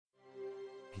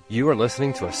You are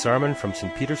listening to a sermon from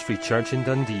St. Peter's Free Church in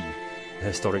Dundee, the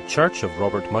historic church of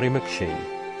Robert Murray McShane.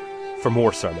 For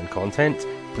more sermon content,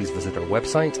 please visit our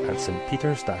website at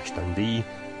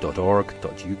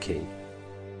stpeters-dundee.org.uk.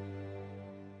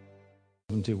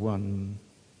 71.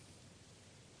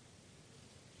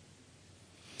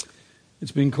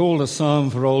 It's been called a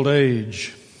psalm for old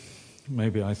age.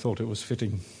 Maybe I thought it was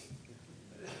fitting.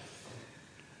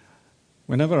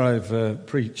 Whenever I've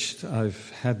preached,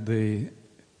 I've had the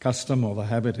custom or the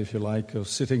habit, if you like, of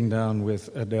sitting down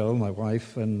with Adele, my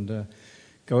wife, and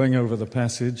going over the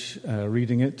passage,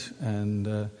 reading it,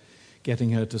 and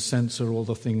getting her to censor all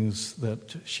the things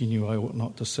that she knew I ought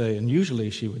not to say. And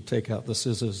usually she would take out the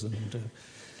scissors and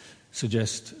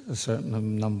suggest a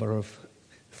certain number of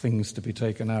things to be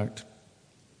taken out.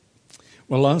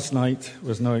 Well, last night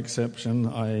was no exception.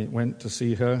 I went to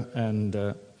see her,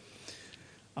 and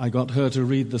I got her to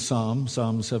read the Psalm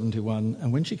 71,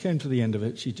 and when she came to the end of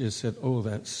it, she just said, "Oh,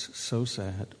 that's so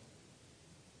sad."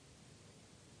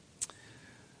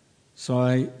 So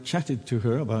I chatted to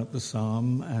her about the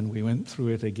Psalm, and we went through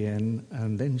it again,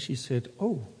 and then she said,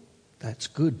 "Oh, that's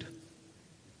good."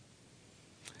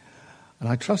 And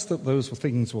I trust that those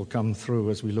things will come through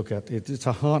as we look at it. It's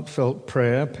a heartfelt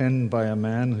prayer penned by a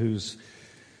man who's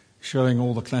showing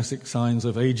all the classic signs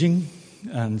of aging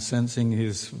and sensing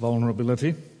his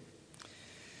vulnerability.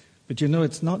 But you know,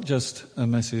 it's not just a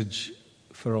message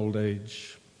for old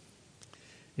age.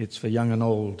 It's for young and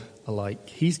old alike.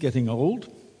 He's getting old.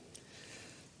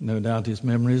 No doubt his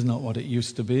memory is not what it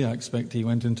used to be. I expect he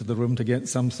went into the room to get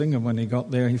something, and when he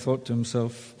got there, he thought to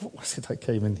himself, "What was it I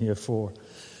came in here for?"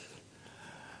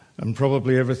 And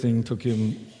probably everything took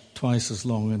him twice as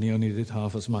long, and he only did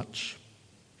half as much.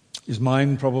 His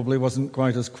mind probably wasn't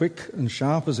quite as quick and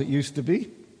sharp as it used to be.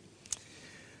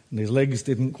 And his legs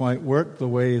didn't quite work the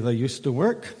way they used to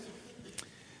work.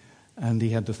 And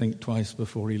he had to think twice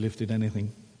before he lifted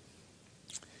anything.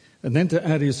 And then to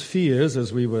add his fears,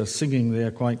 as we were singing there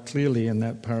quite clearly in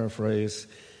that paraphrase,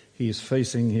 he's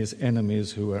facing his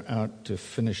enemies who are out to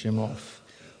finish him off.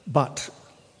 But,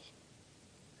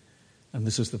 and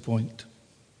this is the point,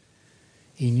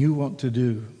 he knew what to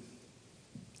do.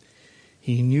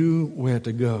 He knew where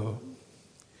to go,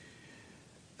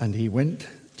 and he went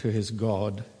to his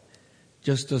God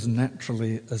just as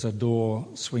naturally as a door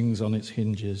swings on its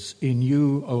hinges. "In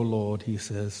you, O Lord," he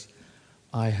says,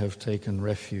 "I have taken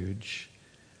refuge.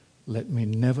 Let me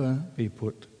never be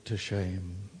put to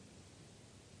shame."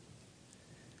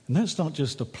 And that's not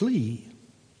just a plea,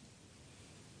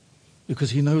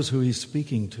 because he knows who he's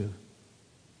speaking to.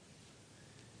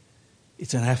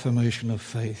 It's an affirmation of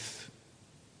faith.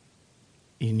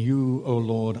 "In you, O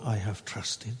Lord, I have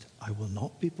trusted. I will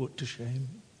not be put to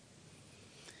shame."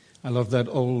 I love that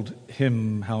old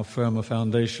hymn, "How Firm a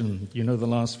Foundation." You know the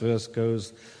last verse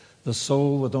goes, "The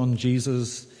soul that on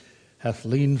Jesus hath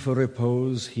leaned for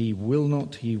repose, he will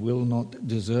not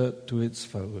desert to its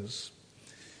foes."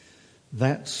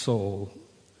 That soul,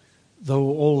 though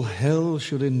all hell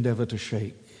should endeavor to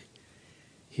shake,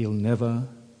 he'll never,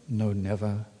 no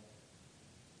never,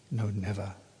 no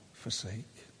never forsake.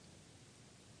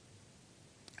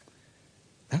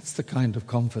 That's the kind of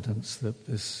confidence that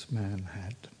this man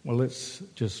had. Well, let's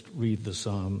just read the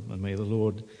psalm, and may the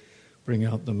Lord bring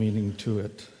out the meaning to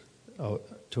it,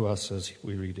 to us as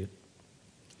we read it.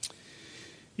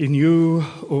 "In you,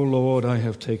 O Lord, I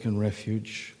have taken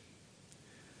refuge.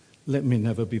 Let me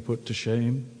never be put to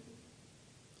shame.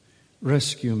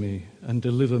 Rescue me and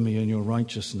deliver me in your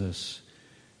righteousness.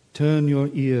 Turn your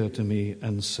ear to me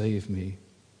and save me.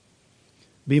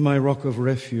 Be my rock of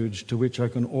refuge to which I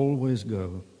can always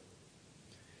go.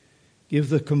 Give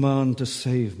the command to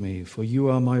save me, for you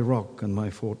are my rock and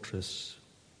my fortress.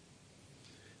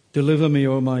 Deliver me,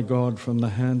 O my God, from the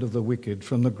hand of the wicked,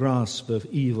 from the grasp of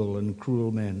evil and cruel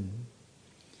men.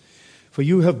 For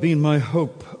you have been my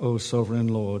hope, O sovereign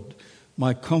Lord,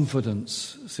 my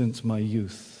confidence since my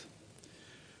youth.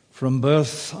 From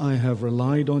birth I have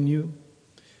relied on you.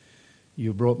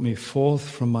 You brought me forth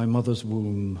from my mother's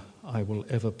womb. I will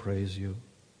ever praise you.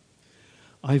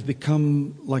 I've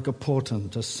become like a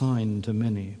portent, a sign to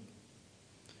many.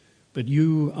 But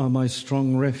you are my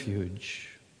strong refuge.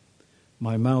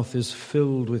 My mouth is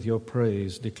filled with your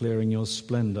praise, declaring your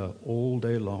splendor all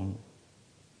day long.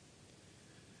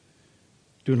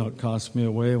 Do not cast me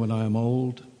away when I am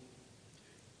old.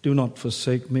 Do not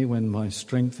forsake me when my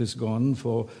strength is gone,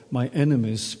 for my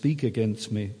enemies speak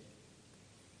against me.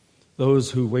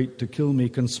 Those who wait to kill me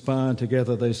conspire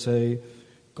together. They say,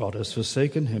 God has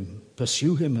forsaken him.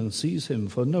 Pursue him and seize him,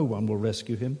 for no one will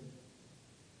rescue him.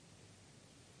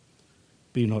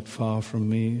 Be not far from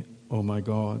me, O my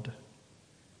God.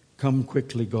 Come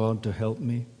quickly, God, to help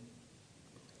me.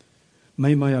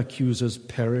 May my accusers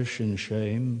perish in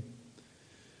shame.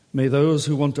 May those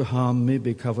who want to harm me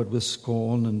be covered with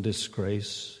scorn and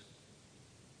disgrace.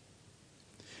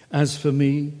 As for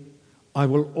me, I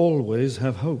will always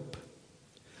have hope.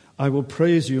 I will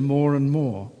praise you more and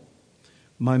more.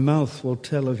 My mouth will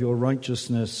tell of your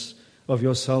righteousness, of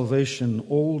your salvation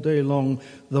all day long,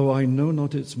 though I know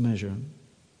not its measure.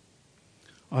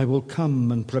 I will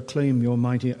come and proclaim your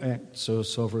mighty acts, O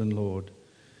sovereign Lord.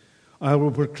 I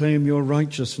will proclaim your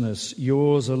righteousness,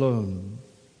 yours alone.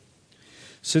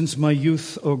 Since my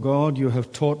youth, O God, you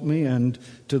have taught me, and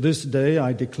to this day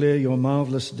I declare your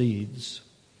marvelous deeds.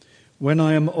 When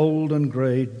I am old and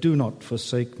grey, do not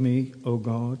forsake me, O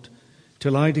God,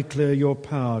 till I declare your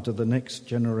power to the next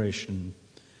generation,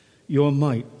 your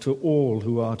might to all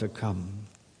who are to come.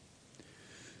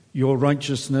 Your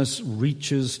righteousness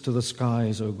reaches to the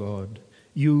skies, O God,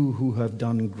 you who have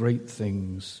done great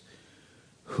things.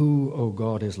 Who, O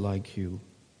God, is like you?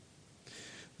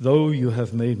 Though you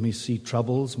have made me see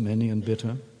troubles many and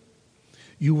bitter,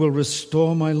 you will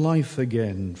restore my life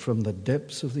again. From the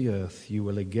depths of the earth you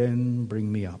will again bring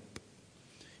me up.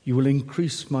 You will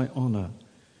increase my honor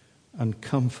and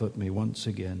comfort me once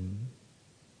again.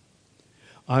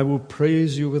 I will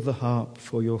praise you with the harp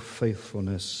for your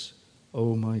faithfulness,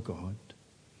 O my God.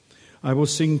 I will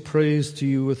sing praise to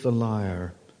you with the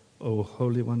lyre, O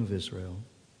Holy One of Israel.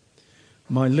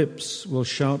 My lips will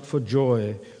shout for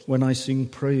joy when I sing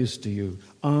praise to you,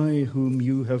 I whom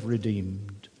you have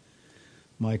redeemed.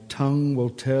 My tongue will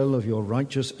tell of your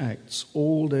righteous acts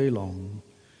all day long.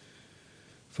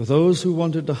 For those who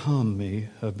wanted to harm me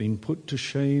have been put to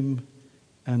shame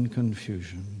and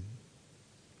confusion.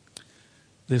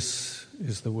 This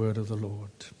is the word of the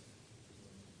Lord.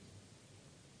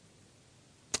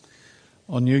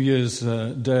 On New Year's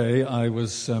Day, I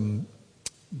was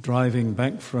driving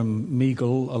back from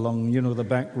Meagle along, the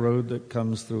back road that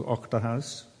comes through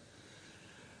Ochterhouse.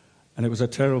 And it was a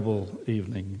terrible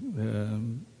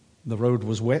evening. The road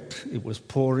was wet, it was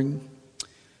pouring.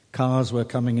 Cars were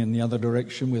coming in the other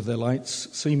direction with their lights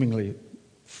seemingly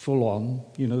full on.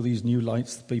 These new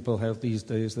lights that people have these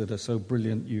days that are so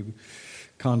brilliant you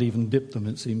can't even dip them,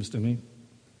 it seems to me.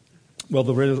 Well,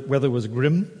 the weather was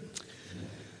grim.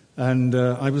 And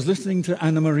I was listening to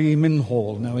Anna-Marie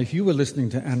Minhall. Now, if you were listening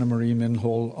to Anna-Marie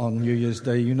Minhall on New Year's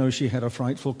Day, you know she had a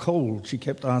frightful cold. She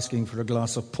kept asking for a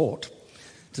glass of port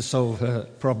to solve her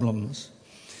problems.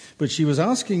 But she was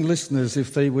asking listeners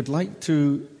if they would like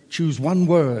to choose one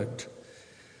word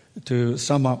to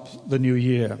sum up the new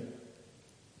year.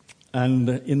 And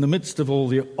in the midst of all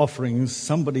the offerings,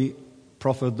 somebody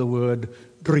proffered the word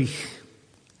Grich.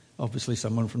 Obviously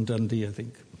someone from Dundee, I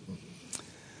think.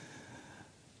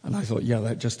 And I thought,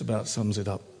 that just about sums it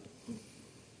up.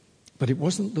 But it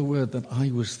wasn't the word that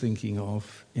I was thinking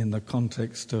of in the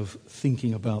context of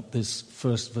thinking about this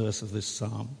first verse of this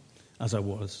psalm, as I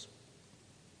was.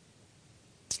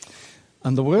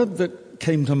 And the word that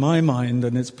came to my mind,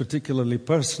 and it's particularly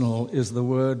personal, is the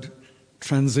word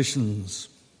transitions.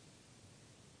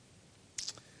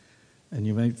 And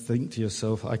you may think to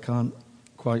yourself, I can't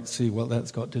quite see what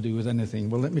that's got to do with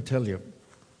anything. Well, let me tell you.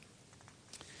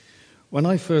 When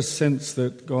I first sensed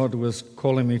that God was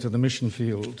calling me to the mission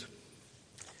field,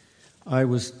 I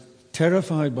was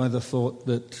terrified by the thought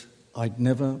that I'd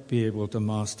never be able to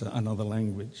master another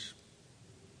language.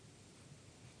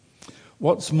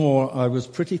 What's more, I was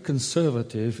pretty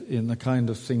conservative in the kind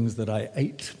of things that I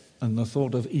ate, and the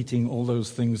thought of eating all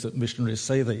those things that missionaries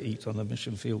say they eat on the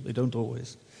mission field, they don't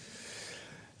always,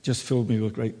 just filled me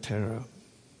with great terror.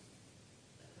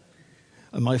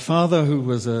 And my father, who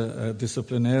was a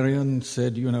disciplinarian,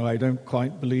 said, I don't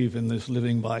quite believe in this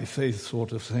living by faith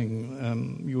sort of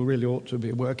thing. You really ought to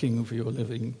be working for your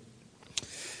living.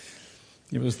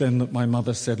 It was then that my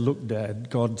mother said, look, Dad,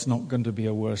 God's not going to be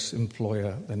a worse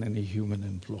employer than any human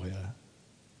employer.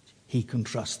 He can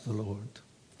trust the Lord.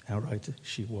 How right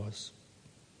she was.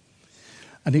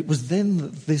 And it was then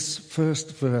that this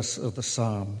first verse of the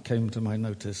psalm came to my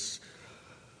notice.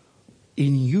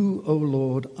 In you, O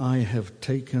Lord, I have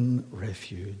taken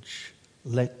refuge.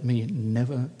 Let me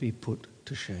never be put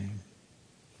to shame.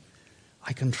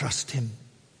 I can trust him.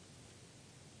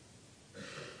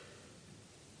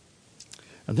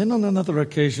 And then on another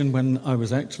occasion, when I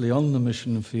was actually on the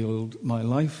mission field, my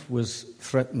life was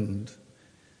threatened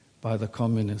by the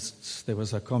communists. There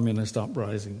was a communist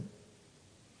uprising.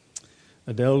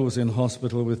 Adele was in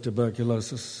hospital with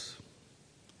tuberculosis.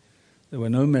 There were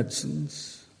no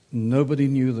medicines. Nobody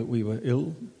knew that we were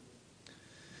ill.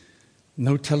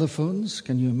 No telephones.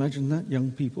 Can you imagine that,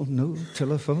 young people? No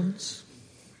telephones.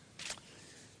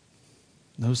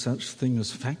 No such thing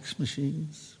as fax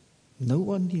machines. No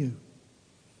one knew.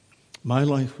 My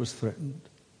life was threatened,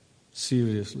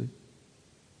 seriously.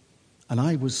 And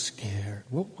I was scared.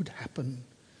 What would happen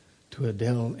to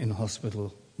Adele in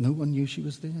hospital? No one knew she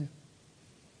was there.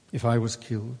 If I was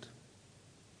killed.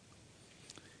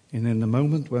 And in the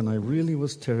moment when I really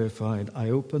was terrified, I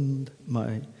opened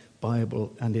my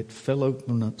Bible and it fell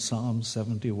open at Psalm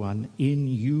 71. In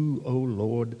you, O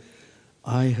Lord,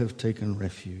 I have taken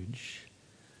refuge.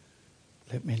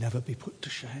 Let me never be put to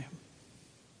shame.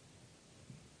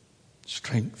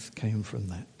 Strength came from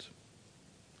that.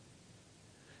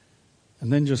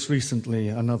 And then just recently,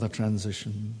 another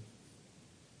transition.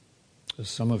 As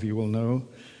some of you will know,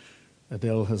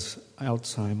 Adele has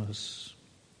Alzheimer's.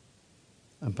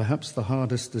 And perhaps the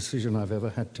hardest decision I've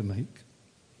ever had to make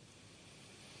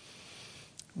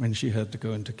when she had to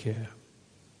go into care.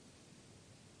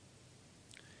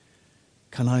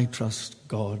 Can I trust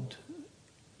God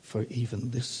for even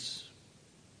this?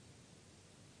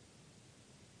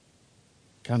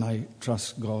 Can I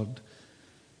trust God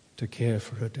to care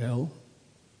for Adele?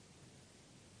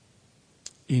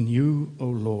 In you, O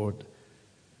Lord,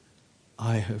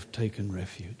 I have taken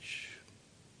refuge.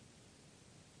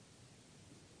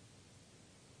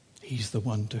 He's the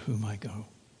one to whom I go.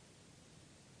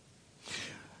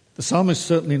 The psalmist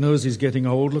certainly knows he's getting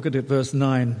old. Look at it, verse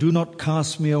 9. Do not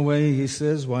cast me away, he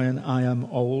says, when I am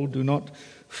old. Do not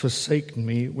forsake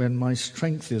me when my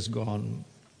strength is gone.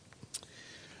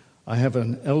 I have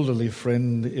an elderly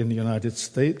friend in the United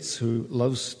States who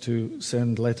loves to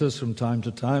send letters from time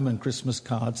to time and Christmas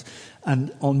cards.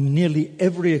 And on nearly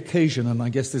every occasion, and I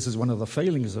guess this is one of the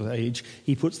failings of age,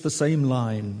 he puts the same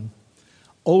line.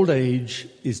 Old age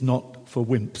is not for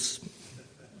wimps.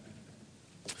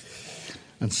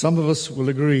 And some of us will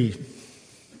agree.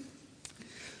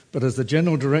 But as the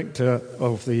general director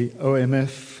of the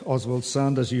OMF, Oswald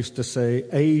Sanders, used to say,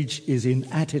 age is in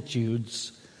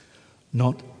attitudes,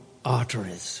 not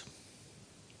arteries.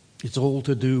 It's all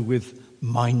to do with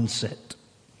mindset.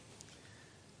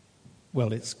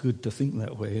 Well, it's good to think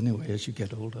that way anyway as you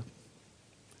get older.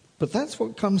 But that's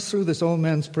what comes through this old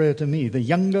man's prayer to me.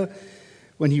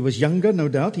 When he was younger, no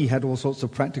doubt, he had all sorts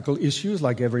of practical issues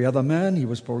like every other man. He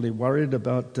was probably worried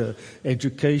about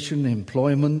education,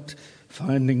 employment,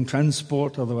 finding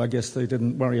transport, although I guess they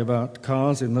didn't worry about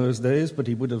cars in those days, but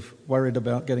he would have worried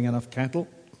about getting enough cattle,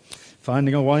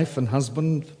 finding a wife and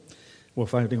husband, or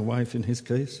finding a wife in his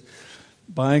case,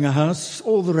 buying a house,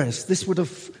 all the rest. This would have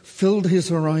filled his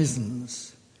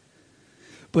horizons.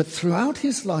 But throughout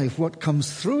his life, what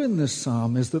comes through in this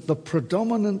psalm is that the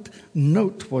predominant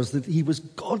note was that he was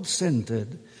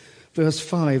God-centered. Verse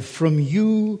 5, for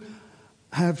you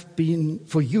have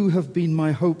been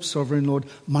my hope, sovereign Lord,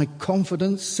 my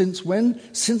confidence since when?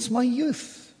 Since my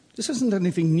youth. This isn't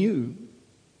anything new.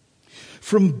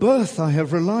 From birth I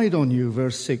have relied on you,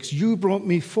 verse 6. You brought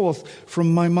me forth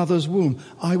from my mother's womb.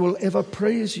 I will ever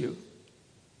praise you.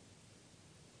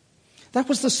 That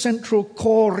was the central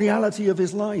core reality of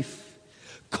his life.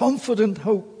 Confident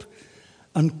hope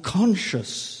and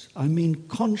conscience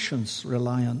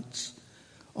reliance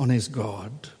on his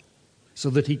God. So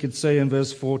that he could say in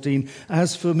verse 14,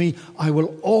 as for me, I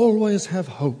will always have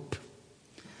hope.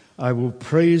 I will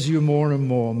praise you more and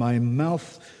more. My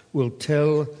mouth will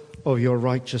tell of your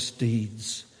righteous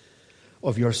deeds,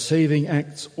 of your saving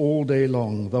acts all day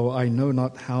long, though I know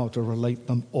not how to relate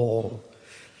them all.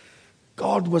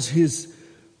 God was his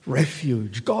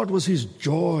refuge. God was his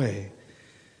joy.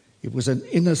 It was an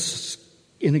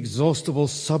inexhaustible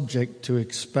subject to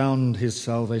expound his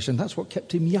salvation. That's what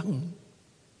kept him young.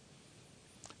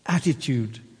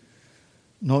 Attitude,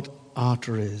 not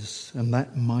arteries. And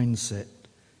that mindset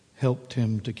helped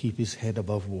him to keep his head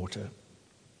above water.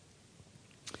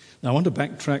 Now I want to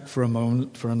backtrack for a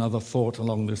moment for another thought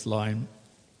along this line.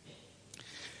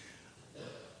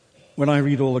 When I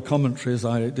read all the commentaries,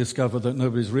 I discover that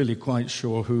nobody's really quite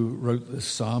sure who wrote this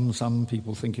psalm. Some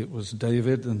people think it was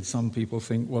David, and some people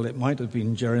think, well, it might have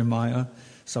been Jeremiah.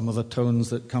 Some of the tones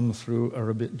that come through are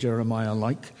a bit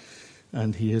Jeremiah-like,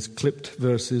 and he has clipped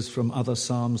verses from other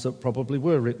psalms that probably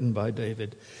were written by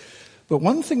David. But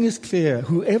one thing is clear,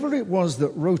 whoever it was that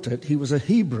wrote it, he was a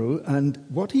Hebrew, and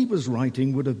what he was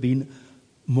writing would have been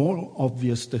more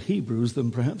obvious to Hebrews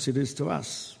than perhaps it is to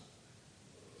us.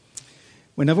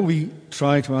 Whenever we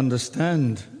try to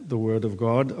understand the Word of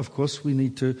God, of course, we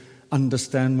need to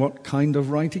understand what kind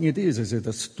of writing it is. Is it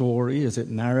a story? Is it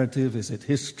narrative? Is it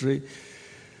history?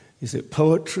 Is it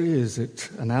poetry? Is it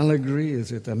an allegory?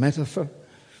 Is it a metaphor?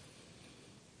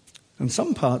 And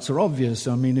some parts are obvious.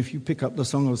 I mean, if you pick up the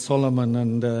Song of Solomon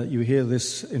and you hear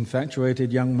this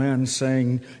infatuated young man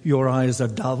saying, your eyes are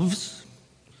doves,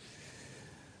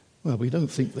 Well, we don't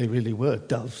think they really were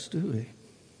doves, do we?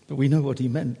 But we know what he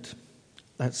meant.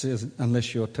 That says,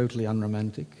 unless you're totally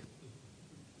unromantic.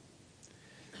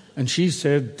 And she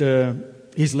said,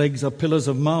 his legs are pillars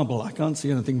of marble. I can't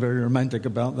see anything very romantic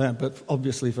about that, but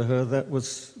obviously for her that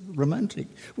was romantic.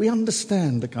 We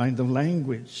understand the kind of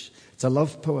language. It's a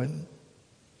love poem.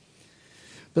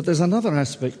 But there's another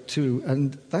aspect too,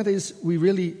 and that is we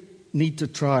really need to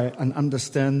try and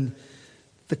understand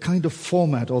the kind of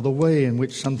format or the way in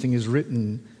which something is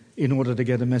written in order to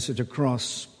get a message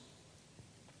across.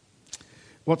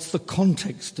 What's the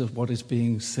context of what is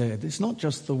being said? It's not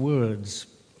just the words.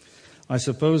 I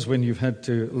suppose when you've had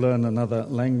to learn another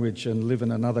language and live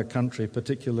in another country,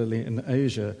 particularly in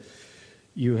Asia,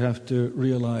 you have to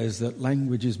realize that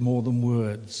language is more than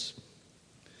words.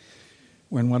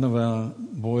 When one of our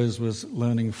boys was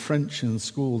learning French in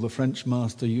school, the French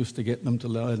master used to get them to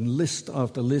learn list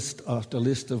after list after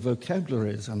list of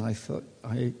vocabularies. And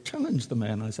I challenged the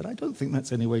man. I said, I don't think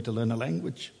that's any way to learn a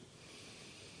language.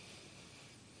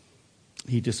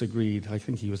 He disagreed. I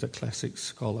think he was a classic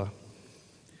scholar.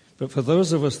 But for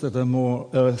those of us that are more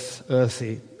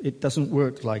earthy, it doesn't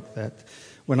work like that.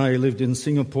 When I lived in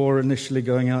Singapore, initially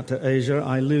going out to Asia,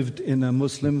 I lived in a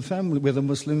Muslim family with a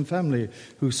Muslim family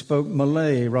who spoke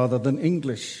Malay rather than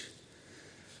English.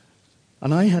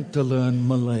 And I had to learn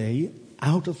Malay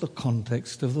out of the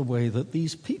context of the way that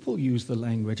these people use the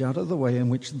language, out of the way in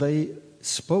which they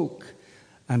spoke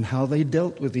and how they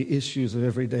dealt with the issues of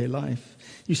everyday life.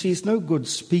 You see, it's no good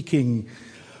speaking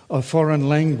a foreign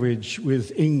language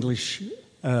with English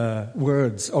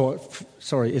words,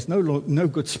 it's no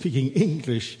good speaking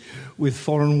English with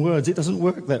foreign words. It doesn't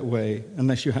work that way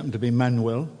unless you happen to be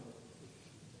Manuel.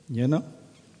 You know?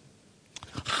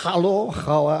 Hello,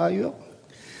 how are you?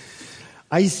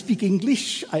 I speak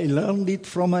English. I learned it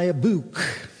from a book.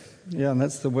 Yeah, and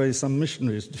that's the way some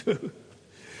missionaries do.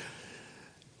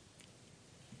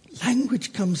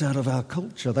 Language comes out of our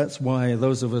culture. That's why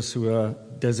those of us who are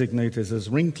designated as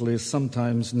wrinklies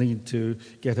sometimes need to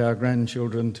get our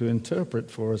grandchildren to interpret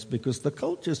for us because the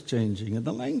culture's changing and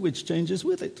the language changes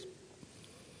with it.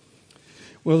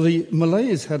 Well, the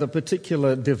Malays had a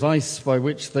particular device by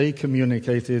which they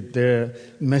communicated their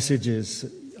messages.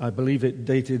 I believe it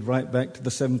dated right back to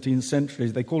the 17th century.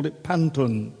 They called it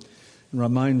pantun. It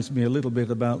reminds me a little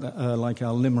bit about like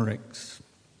our limericks.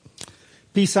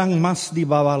 Pisang mas di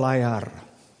bawah layar,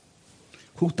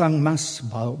 hutang mas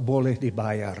boleh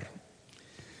dibayar,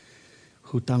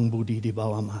 hutang budi di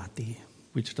bawah mati,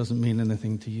 which doesn't mean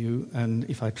anything to you, and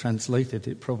if I translate it,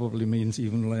 it probably means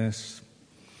even less.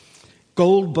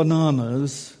 Gold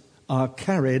bananas are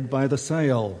carried by the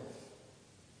sail.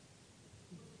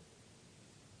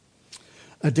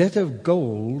 A debt of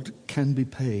gold can be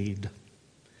paid.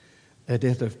 A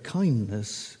debt of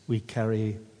kindness we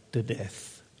carry to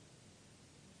death.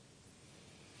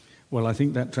 Well, I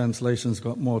think that translation's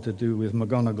got more to do with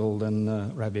McGonagall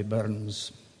than Rabbi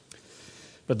Burns.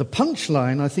 But the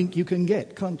punchline I think you can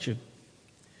get, can't you?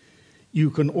 You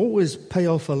can always pay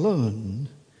off a loan,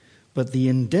 but the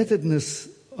indebtedness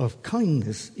of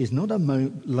kindness is not a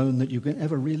loan that you can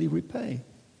ever really repay.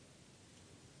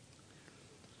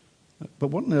 But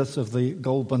what on earth have the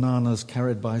gold bananas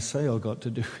carried by sail got to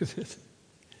do with it?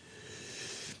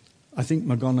 I think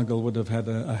McGonagall would have had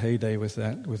a heyday with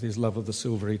that, with his love of the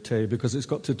silvery tay, because it's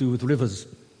got to do with rivers.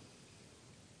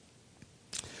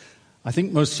 I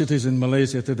think most cities in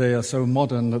Malaysia today are so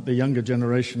modern that the younger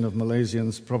generation of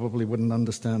Malaysians probably wouldn't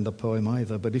understand the poem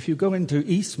either. But if you go into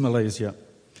East Malaysia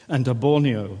and to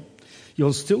Borneo,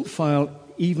 you'll still find,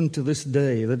 even to this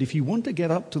day, that if you want to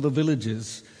get up to the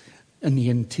villages in the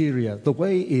interior, the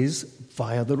way is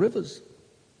via the rivers,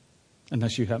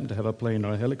 unless you happen to have a plane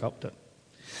or a helicopter.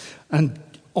 And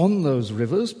on those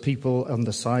rivers, people on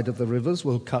the side of the rivers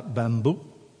will cut bamboo.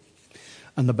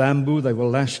 And the bamboo they will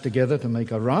lash together to make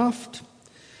a raft.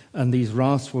 And these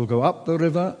rafts will go up the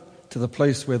river to the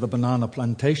place where the banana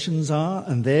plantations are.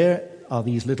 And there are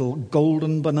these little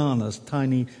golden bananas,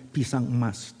 tiny pisang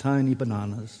emas, tiny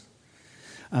bananas.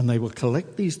 And they will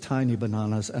collect these tiny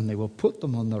bananas and they will put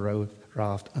them on the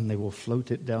raft and they will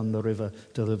float it down the river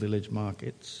to the village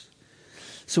markets.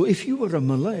 So if you were a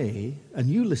Malay and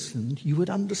you listened, you would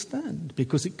understand,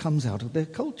 because it comes out of their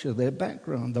culture, their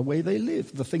background, the way they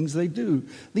live, the things they do.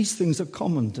 These things are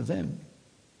common to them.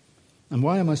 And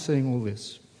why am I saying all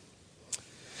this?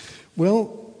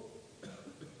 Well,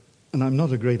 and I'm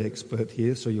not a great expert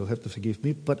here, so you'll have to forgive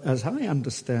me, but as I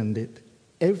understand it,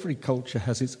 every culture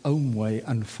has its own way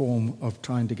and form of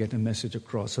trying to get a message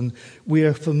across. And we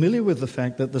are familiar with the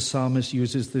fact that the psalmist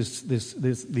uses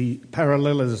the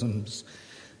parallelisms.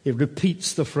 It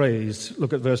repeats the phrase.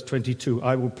 Look at verse 22.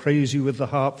 I will praise you with the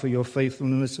harp for your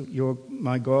faithfulness,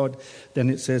 my God.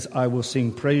 Then it says, I will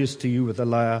sing praise to you with the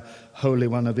lyre, Holy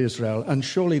One of Israel. And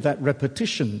surely that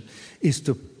repetition is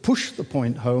to push the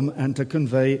point home and to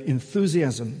convey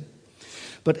enthusiasm.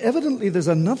 But evidently there's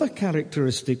another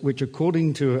characteristic which,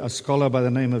 according to a scholar by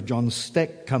the name of John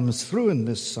Steck, comes through in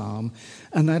this psalm,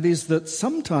 and that is that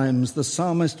sometimes the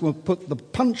psalmist will put the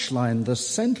punchline, the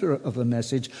center of the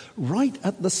message, right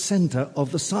at the center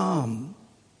of the psalm.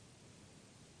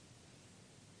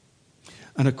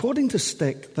 And according to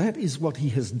Steck, that is what he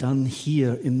has done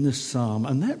here in this psalm,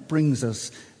 and that brings us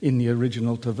in the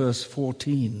original to verse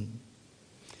 14.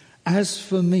 As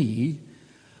for me,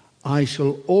 I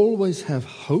shall always have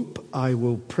hope. I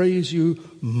will praise you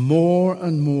more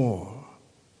and more.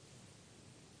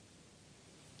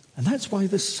 And that's why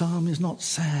this psalm is not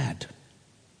sad.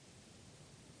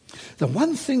 The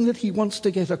one thing that he wants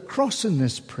to get across in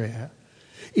this prayer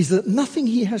is that nothing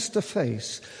he has to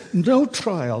face, no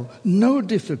trial, no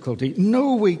difficulty,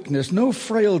 no weakness, no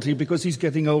frailty because he's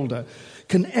getting older,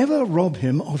 can ever rob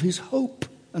him of his hope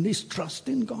and his trust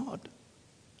in God.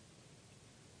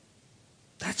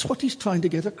 That's what he's trying to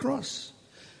get across.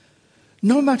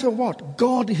 No matter what,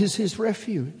 God is his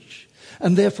refuge.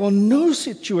 And therefore no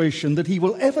situation that he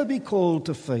will ever be called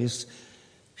to face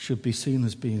should be seen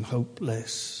as being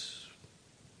hopeless.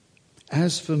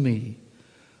 As for me,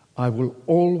 I will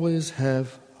always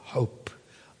have hope.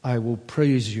 I will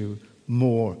praise you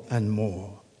more and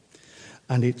more.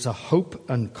 And it's a hope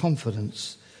and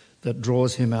confidence that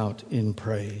draws him out in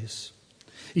praise.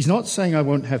 He's not saying I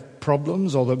won't have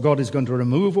problems or that God is going to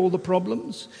remove all the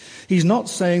problems. He's not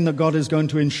saying that God is going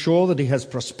to ensure that he has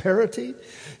prosperity.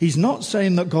 He's not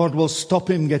saying that God will stop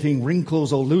him getting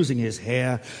wrinkles or losing his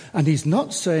hair. And he's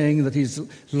not saying that his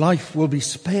life will be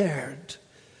spared.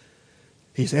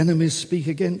 His enemies speak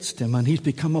against him and he's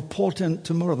become a portent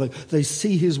tomorrow. They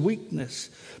see his weakness.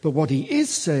 But what he is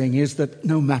saying is that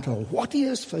no matter what he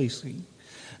is facing,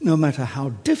 no matter how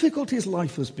difficult his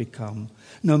life has become,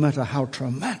 no matter how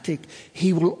traumatic,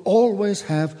 he will always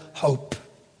have hope.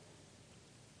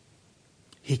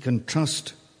 He can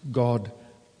trust God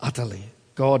utterly.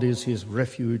 God is his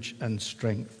refuge and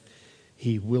strength.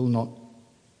 He will not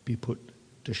be put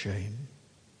to shame.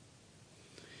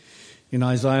 In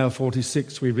Isaiah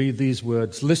 46, we read these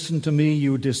words, "Listen to me,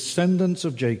 you descendants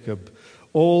of Jacob,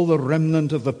 all the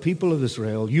remnant of the people of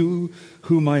Israel, you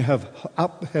whom I have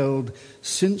upheld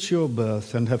since your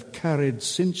birth and have carried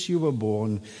since you were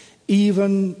born,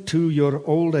 even to your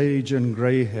old age and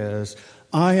grey hairs.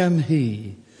 I am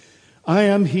he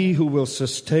who will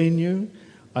sustain you.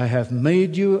 I have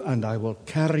made you and I will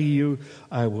carry you.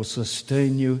 I will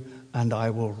sustain you and I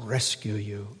will rescue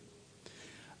you."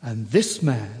 And this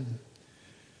man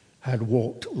had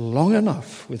walked long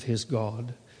enough with his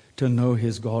God to know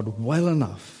his God well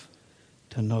enough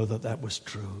to know that that was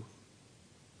true.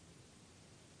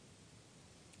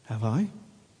 Have I?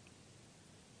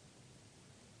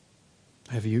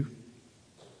 Have you?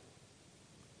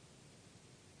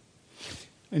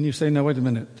 And you say, now wait a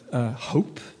minute,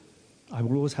 hope? I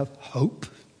will always have hope?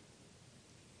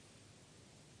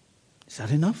 Is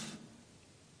that enough?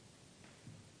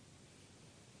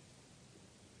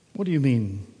 What do you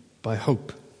mean by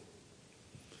hope?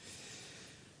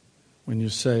 When you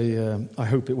say, I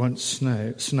hope it won't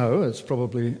snow, it's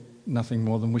probably nothing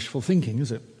more than wishful thinking,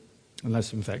 is it?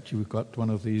 Unless, in fact, you've got one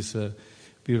of these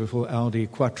beautiful Audi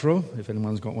Quattro. If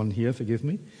anyone's got one here, forgive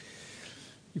me.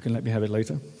 You can let me have it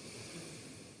later.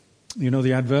 You know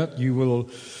the advert, you will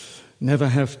never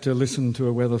have to listen to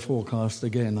a weather forecast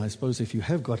again. I suppose if you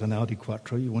have got an Audi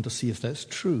Quattro, you want to see if that's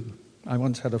true. I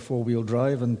once had a four-wheel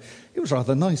drive, and it was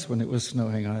rather nice when it was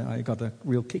snowing. I got a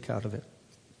real kick out of it.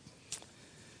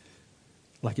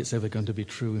 Like it's ever going to be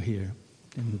true here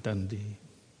in Dundee.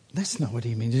 That's not what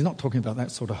he means. He's not talking about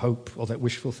that sort of hope or that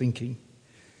wishful thinking.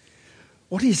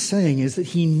 What he's saying is that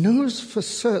he knows for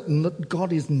certain that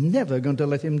God is never going to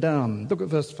let him down. Look at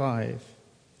verse 5.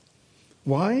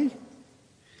 Why?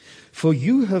 For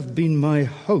you have been my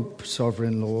hope,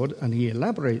 sovereign Lord, and he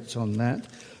elaborates on that,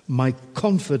 my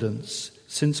confidence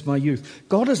since my youth.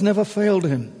 God has never failed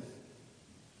him.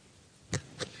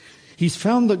 He's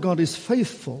found that God is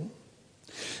faithful.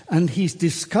 And he's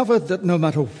discovered that no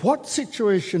matter what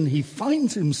situation he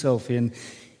finds himself in,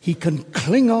 he can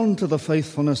cling on to the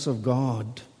faithfulness of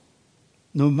God,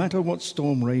 no matter what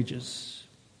storm rages.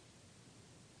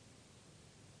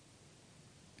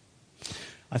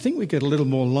 I think we get a little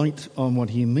more light on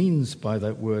what he means by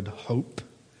that word hope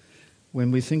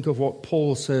when we think of what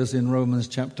Paul says in Romans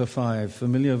chapter 5,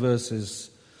 familiar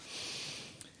verses.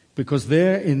 Because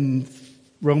there in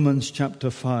Romans chapter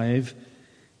 5,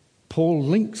 Paul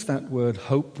links that word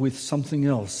hope with something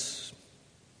else.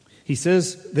 He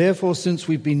says, therefore, since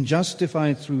we've been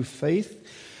justified through faith,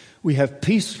 we have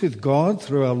peace with God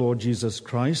through our Lord Jesus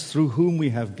Christ, through whom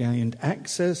we have gained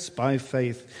access by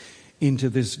faith into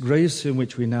this grace in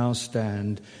which we now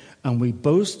stand, and we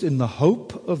boast in the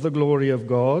hope of the glory of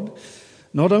God.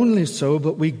 Not only so,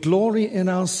 but we glory in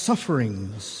our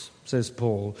sufferings, says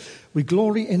Paul. We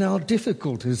glory in our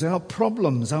difficulties, our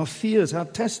problems, our fears, our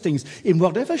testings, in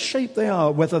whatever shape they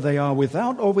are, whether they are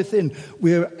without or within.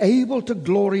 We're able to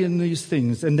glory in these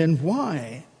things. And then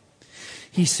why?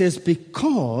 He says,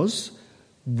 because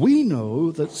we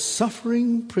know that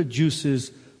suffering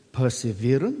produces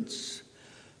perseverance,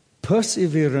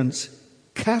 perseverance,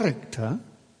 character,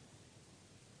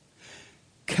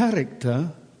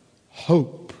 character,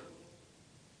 hope.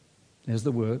 There's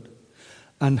the word.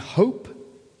 And hope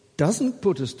doesn't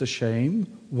put us to shame.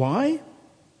 Why?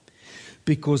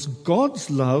 Because God's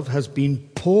love has been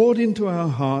poured into our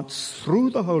hearts through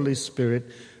the Holy Spirit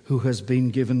who has been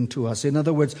given to us. In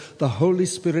other words, the Holy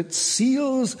Spirit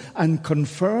seals and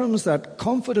confirms that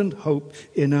confident hope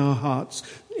in our hearts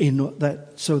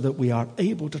so that we are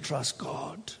able to trust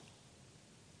God.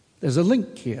 There's a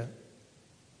link here.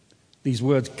 These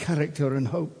words, character and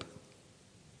hope.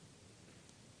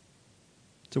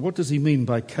 So what does he mean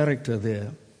by character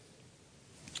there?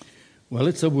 Well,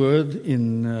 it's a word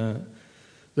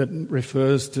that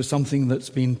refers to something that's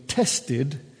been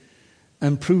tested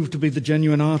and proved to be the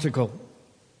genuine article.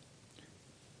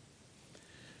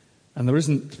 And there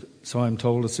isn't, so I'm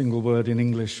told, a single word in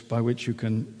English by which you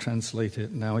can translate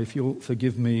it. Now, if you'll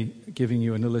forgive me giving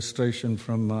you an illustration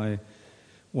from my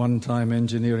one-time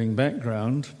engineering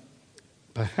background,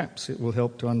 perhaps it will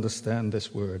help to understand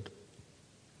this word.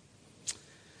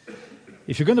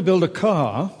 If you're going to build a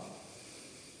car,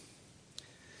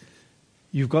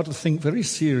 you've got to think very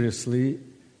seriously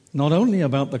not only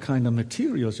about the kind of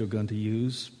materials you're going to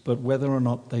use, but whether or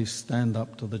not they stand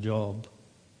up to the job.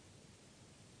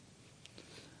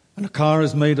 And a car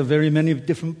is made of very many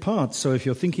different parts. So if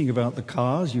you're thinking about the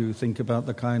cars, you think about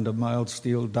the kind of mild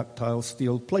steel, ductile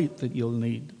steel plate that you'll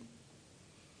need.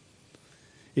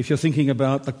 If you're thinking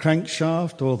about the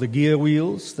crankshaft or the gear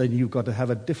wheels, then you've got to have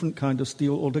a different kind of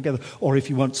steel altogether. Or if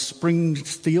you want spring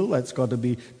steel, that's got to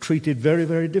be treated very,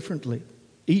 very differently.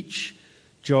 Each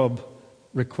job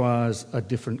requires a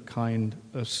different kind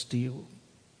of steel.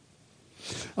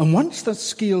 And once that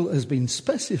steel has been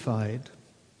specified,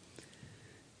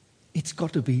 it's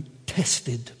got to be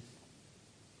tested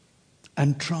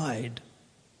and tried.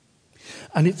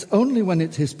 And it's only when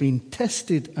it has been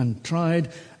tested and tried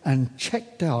and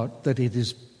checked out that it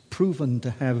is proven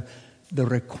to have the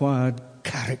required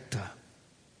character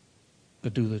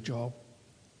to do the job.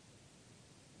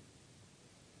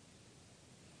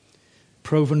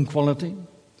 Proven quality,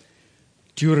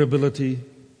 durability,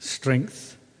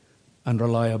 strength, and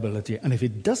reliability. And if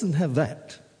it doesn't have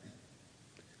that,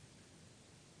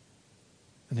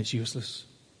 then it's useless.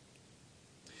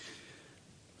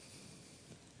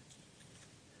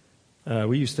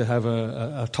 We used to have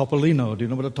a Topolino. Do you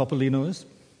know what a Topolino is?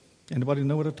 Anybody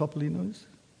know what a Topolino is?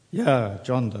 Yeah,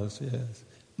 John does, yes.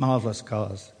 Marvelous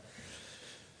cars.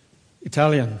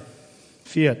 Italian,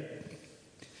 Fiat.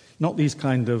 Not these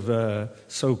kind of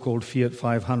so-called Fiat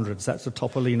 500s. That's a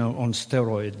Topolino on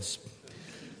steroids.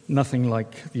 Nothing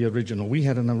like the original. We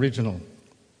had an original.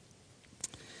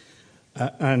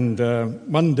 And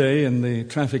one day in the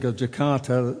traffic of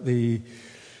Jakarta,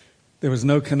 there was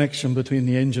no connection between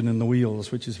the engine and the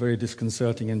wheels, which is very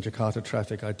disconcerting in Jakarta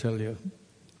traffic, I tell you.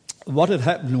 What had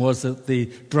happened was that the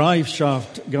drive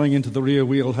shaft going into the rear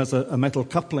wheel has a metal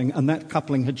coupling, and that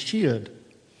coupling had sheared.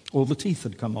 All the teeth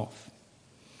had come off.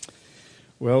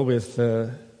 Well, with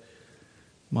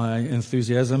my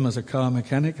enthusiasm as a car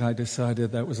mechanic, I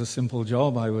decided that was a simple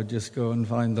job. I would just go and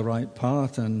find the right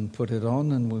part and put it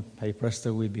on, and hey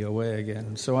presto, we'd be away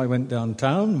again. So I went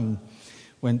downtown and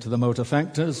went to the motor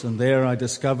factors, and there I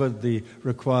discovered the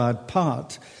required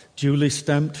part, duly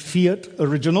stamped Fiat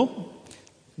original.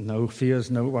 No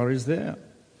fears, no worries there.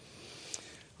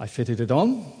 I fitted it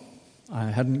on. I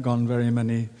hadn't gone very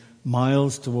many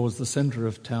miles towards the center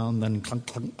of town, then clunk,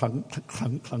 clunk, clunk, clunk,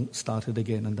 clunk, clunk, started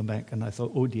again in the back, and I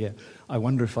thought, oh dear, I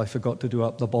wonder if I forgot to do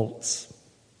up the bolts.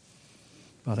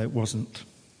 But it wasn't.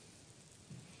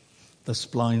 The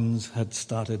splines had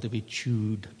started to be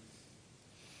chewed.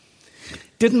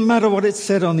 Didn't matter what it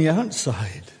said on the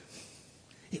outside.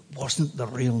 It wasn't the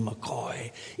real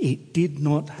McCoy. It did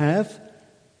not have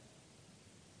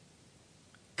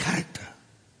character.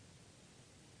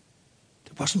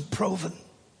 It wasn't proven.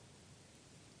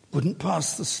 Wouldn't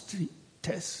pass the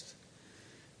test.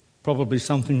 Probably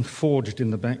something forged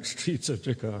in the back streets of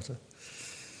Jakarta.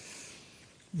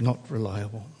 Not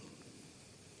reliable.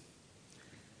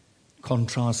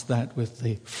 Contrast that with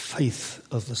the faith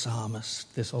of the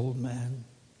psalmist, this old man.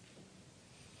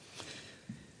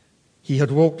 He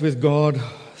had walked with God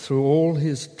through all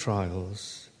his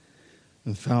trials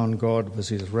and found God was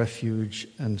his refuge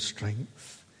and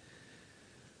strength.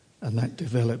 And that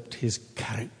developed his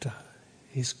character,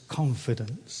 his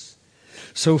confidence.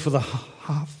 So for the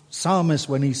psalmist,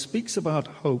 when he speaks about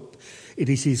hope, it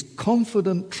is his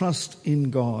confident trust in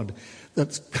God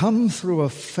that's come through a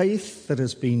faith that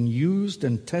has been used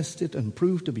and tested and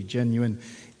proved to be genuine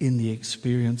in the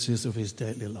experiences of his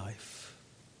daily life.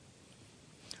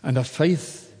 And a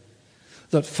faith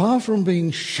that, far from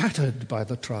being shattered by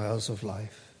the trials of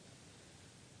life,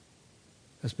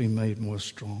 has been made more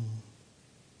strong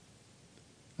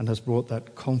and has brought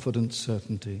that confident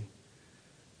certainty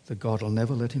that God will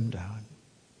never let him down.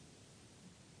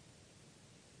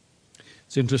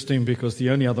 It's interesting because the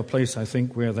only other place, I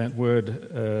think, where that word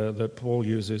that Paul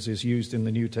uses is used in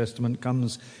the New Testament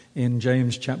comes in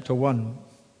James chapter 1.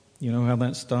 You know how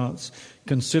that starts?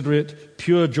 Consider it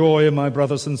pure joy, my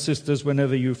brothers and sisters,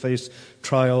 whenever you face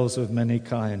trials of many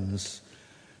kinds.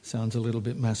 Sounds a little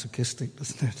bit masochistic,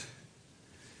 doesn't it?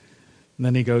 And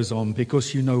then he goes on,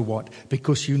 because you know what?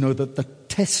 Because you know that the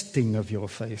testing of your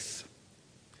faith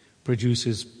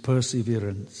produces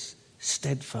perseverance,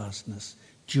 steadfastness,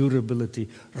 durability,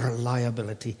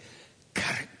 reliability,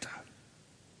 character.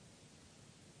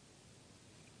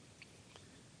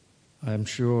 I am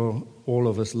sure all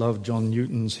of us love John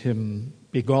Newton's hymn,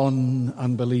 "Begone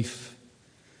unbelief,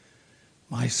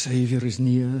 my Saviour is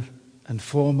near, and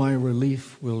for my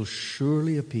relief will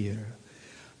surely appear.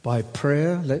 By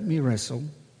prayer let me wrestle,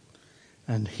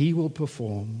 and he will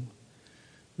perform.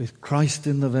 With Christ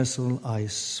in the vessel I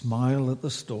smile at the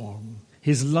storm.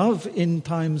 His love in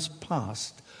times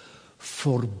past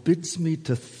forbids me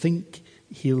to think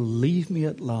he'll leave me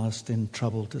at last in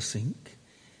trouble to sink.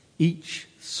 Each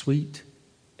sweet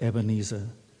Ebenezer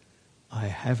I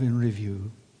have in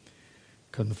review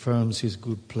confirms his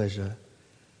good pleasure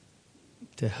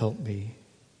to help me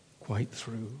quite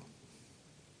through."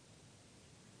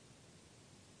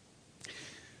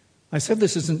 I said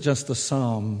this isn't just a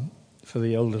psalm for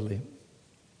the elderly.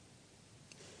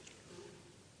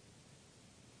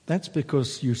 That's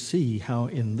because you see how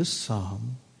in this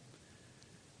psalm,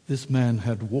 this man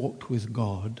had walked with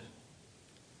God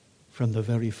from the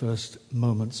very first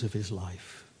moments of his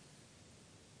life.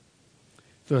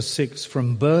 Verse 6,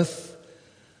 "From birth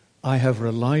I have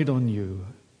relied on you.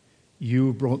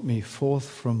 You brought me forth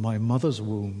from my mother's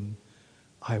womb.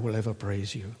 I will ever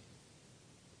praise you."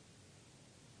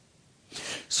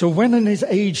 So when in his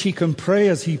age he can pray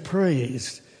as he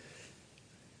prays,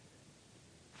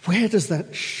 where does that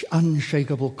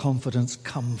unshakable confidence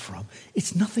come from?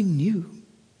 It's nothing new.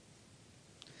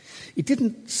 It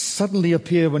didn't suddenly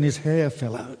appear when his hair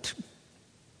fell out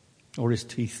or his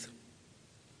teeth.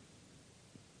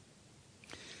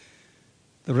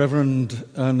 The Reverend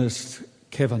Ernest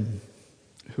Kevin,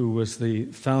 who was the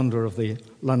founder of the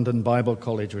London Bible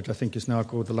College, which I think is now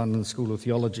called the London School of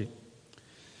Theology,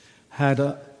 had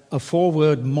a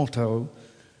four-word motto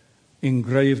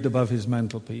engraved above his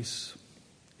mantelpiece.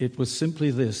 It was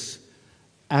simply this: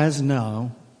 as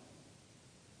now,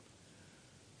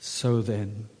 so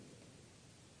then.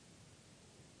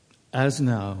 As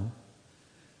now,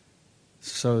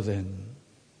 so then.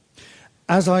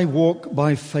 As I walk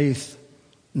by faith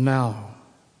now,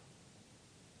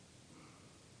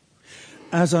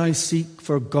 as I seek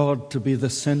for God to be the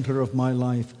center of my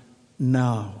life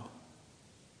now,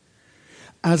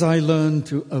 as I learn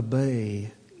to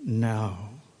obey now,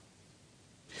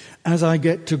 as I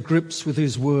get to grips with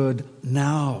his word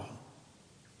now,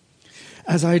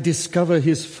 as I discover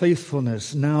his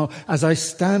faithfulness now, as I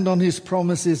stand on his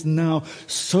promises now,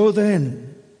 so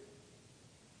then,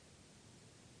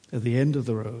 at the end of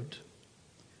the road,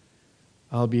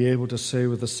 I'll be able to say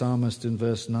with the psalmist in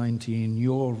verse 19,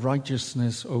 "Your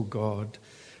righteousness, O God,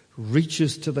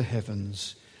 reaches to the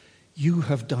heavens. You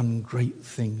have done great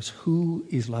things. Who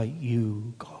is like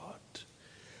you, God?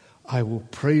 I will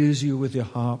praise you with your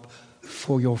harp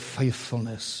for your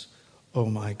faithfulness, O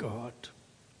my God."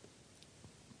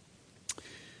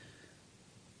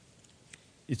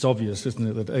 It's obvious, isn't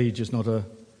it, that age is not a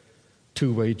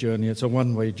two-way journey, it's a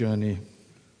one-way journey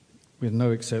with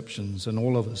no exceptions, and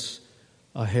all of us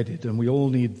are headed, and we all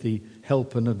need the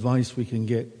help and advice we can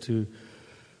get to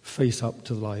face up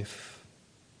to life.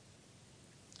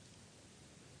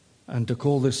 And to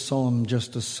call this psalm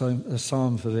just a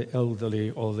psalm for the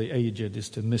elderly or the aged is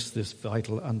to miss this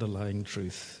vital underlying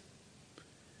truth.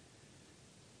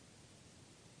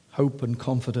 hope and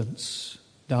confidence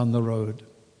down the road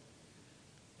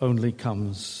only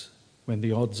comes when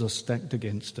the odds are stacked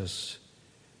against us,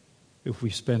 if we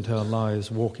spent our lives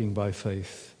walking by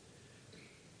faith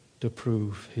to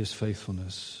prove his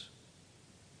faithfulness.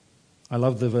 I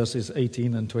love the verses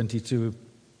 18 and 22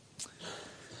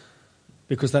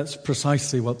 because that's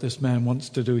precisely what this man wants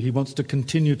to do. He wants to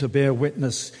continue to bear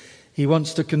witness. He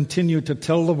wants to continue to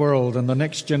tell the world and the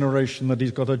next generation that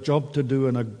he's got a job to do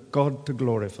and a God to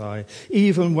glorify.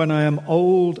 Even when I am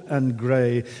old and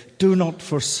grey, do not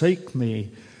forsake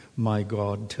me, my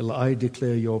God, till I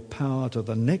declare your power to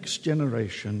the next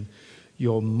generation,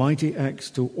 your mighty acts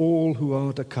to all who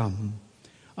are to come.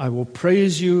 I will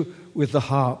praise you with the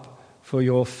harp for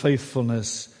your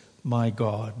faithfulness, my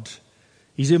God.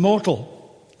 He's immortal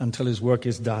until his work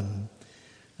is done.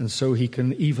 And so he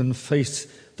can even face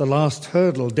the last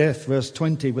hurdle, death, verse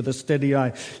 20, with a steady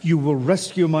eye. You will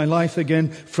rescue my life again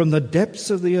from the depths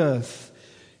of the earth.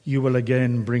 You will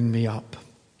again bring me up.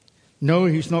 No,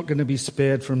 he's not going to be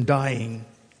spared from dying.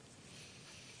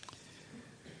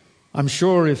 I'm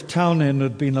sure if Townend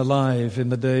had been alive in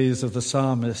the days of the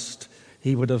psalmist,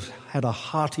 he would have had a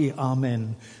hearty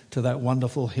amen to that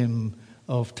wonderful hymn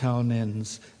of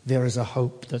Townend's. There is a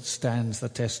hope that stands the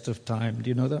test of time. Do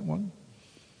you know that one?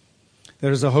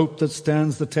 There is a hope that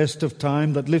stands the test of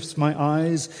time, that lifts my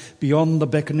eyes beyond the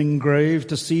beckoning grave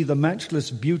to see the matchless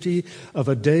beauty of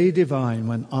a day divine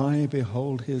when I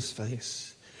behold his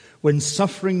face. When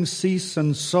suffering cease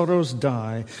and sorrows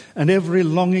die, and every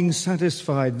longing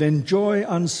satisfied, then joy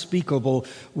unspeakable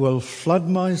will flood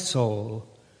my soul,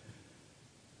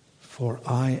 for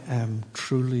I am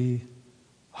truly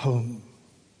home.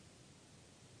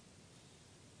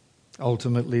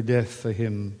 Ultimately, death for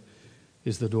him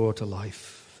is the door to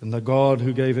life. And the God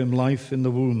who gave him life in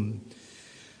the womb,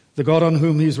 the God on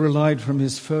whom he's relied from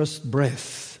his first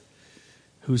breath,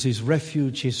 who's his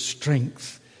refuge, his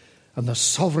strength, and the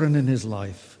sovereign in his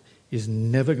life, is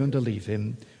never going to leave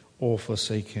him or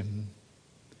forsake him.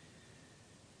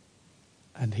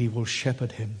 And he will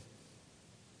shepherd him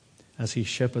as he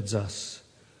shepherds us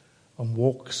and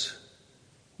walks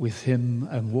with him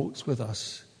and walks with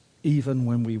us, even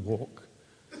when we walk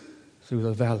through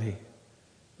the valley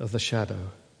of the shadow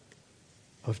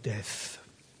of death.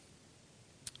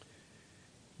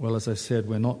 Well, as I said,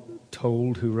 we're not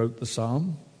told who wrote the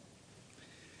psalm.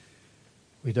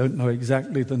 We don't know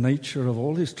exactly the nature of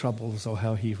all his troubles or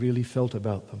how he really felt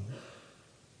about them.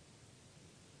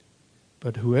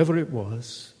 But whoever it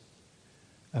was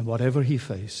and whatever he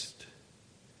faced,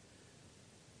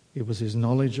 it was his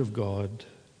knowledge of God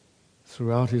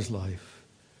throughout his life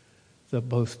that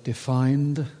both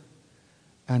defined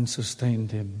and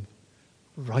sustained him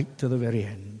right to the very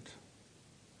end.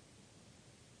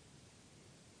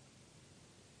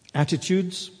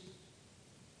 Attitudes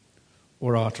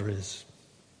or arteries?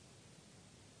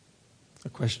 A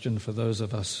question for those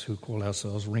of us who call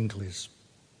ourselves wrinklies.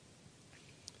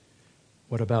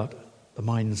 What about the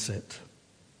mindset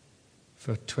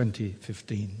for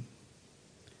 2015?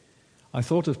 I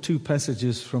thought of two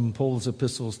passages from Paul's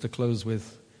epistles to close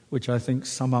with, which I think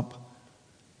sum up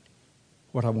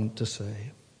what I want to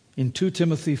say. In 2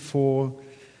 Timothy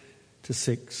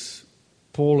 4-6,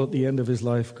 Paul at the end of his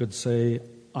life could say,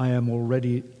 I am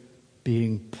already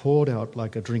being poured out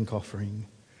like a drink offering,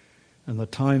 and the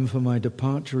time for my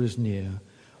departure is near.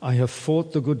 I have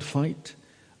fought the good fight.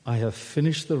 I have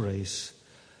finished the race.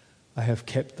 I have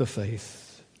kept the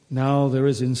faith. Now there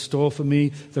is in store for me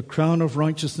the crown of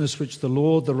righteousness, which the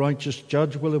Lord, the righteous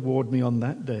judge, will award me on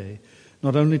that day,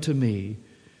 not only to me,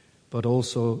 but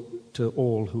also to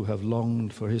all who have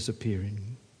longed for his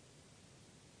appearing.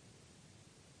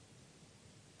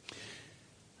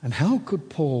 And how could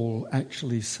Paul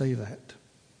actually say that?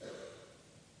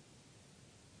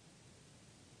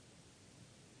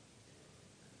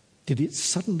 Did it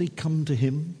suddenly come to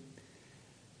him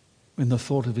when the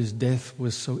thought of his death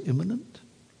was so imminent?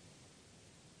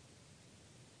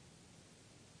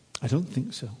 I don't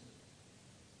think so.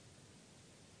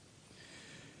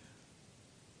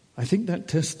 I think that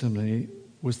testimony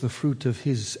was the fruit of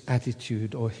his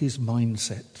attitude or his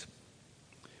mindset.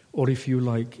 Or if you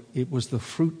like, it was the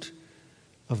fruit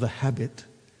of the habit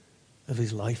of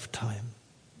his lifetime.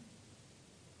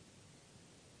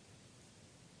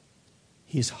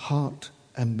 His heart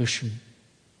ambition.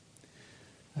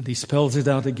 And he spells it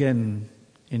out again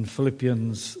in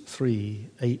Philippians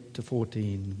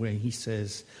 3:8-14, where he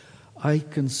says, I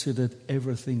considered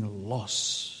everything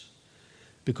loss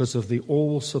because of the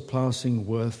all-surpassing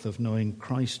worth of knowing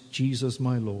Christ Jesus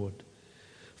my Lord,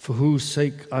 for whose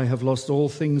sake I have lost all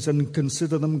things and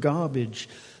consider them garbage,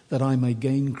 that I may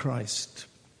gain Christ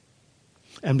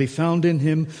and be found in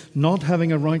him, not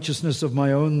having a righteousness of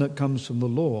my own that comes from the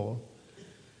law,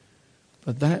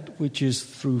 but that which is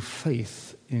through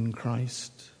faith in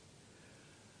Christ.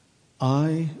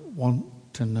 I want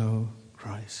to know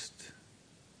Christ.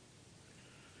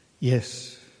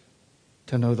 Yes,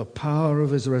 to know the power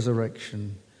of his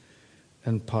resurrection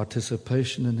and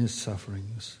participation in his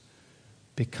sufferings,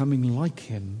 becoming like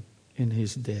him in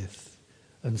his death,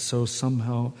 and so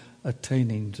somehow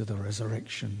attaining to the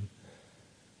resurrection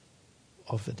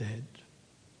of the dead.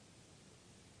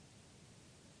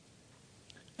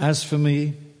 As for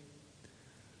me,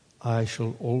 I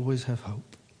shall always have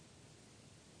hope.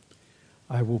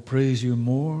 I will praise you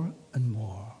more and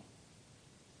more.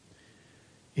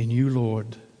 In you,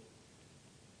 Lord,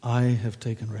 I have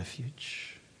taken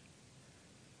refuge.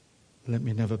 Let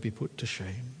me never be put to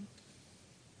shame.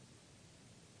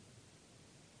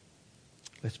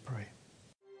 Let's pray.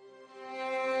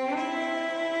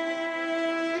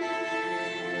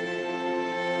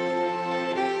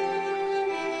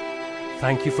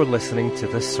 Thank you for listening to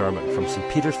this sermon from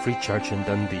St. Peter's Free Church in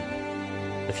Dundee.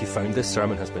 If you found this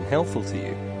sermon has been helpful to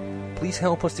you, please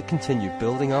help us to continue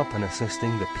building up and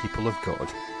assisting the people of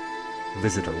God.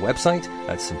 Visit our website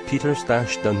at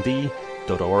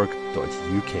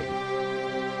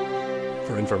stpeters-dundee.org.uk.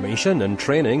 For information and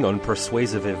training on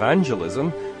persuasive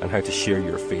evangelism and how to share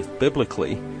your faith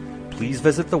biblically, please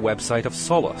visit the website of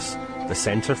Solas, the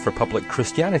Centre for Public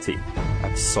Christianity,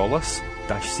 at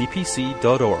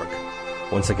solas-cpc.org.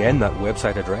 Once again, that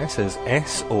website address is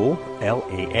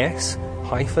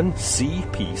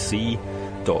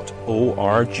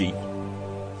solas-cpc.org.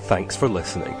 Thanks for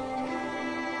listening.